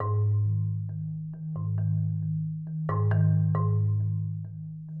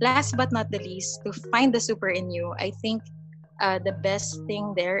last but not the least, to find the super in you, I think the best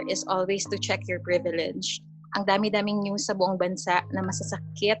thing there is always to check your privilege. Ang dami-daming news sa buong bansa na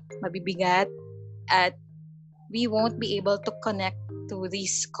masasakit, mabibigat, at we won't be able to connect to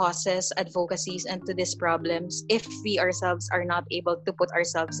these causes, advocacies, and to these problems if we ourselves are not able to put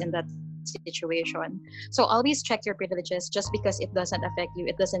ourselves in that situation. So always check your privileges. Just because it doesn't affect you,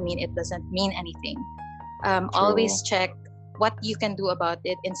 it doesn't mean anything. Always check what you can do about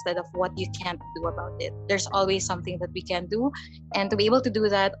it instead of what you can't do about it. There's always something that we can do, and to be able to do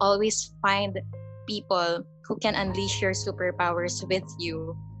that, always find people who can unleash your superpowers with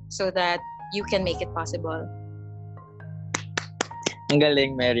you so that you can make it possible. Ang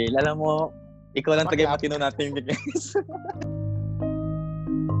galing, Meryl. Alam mo, ikaw lang talaga yung matino natin, guys.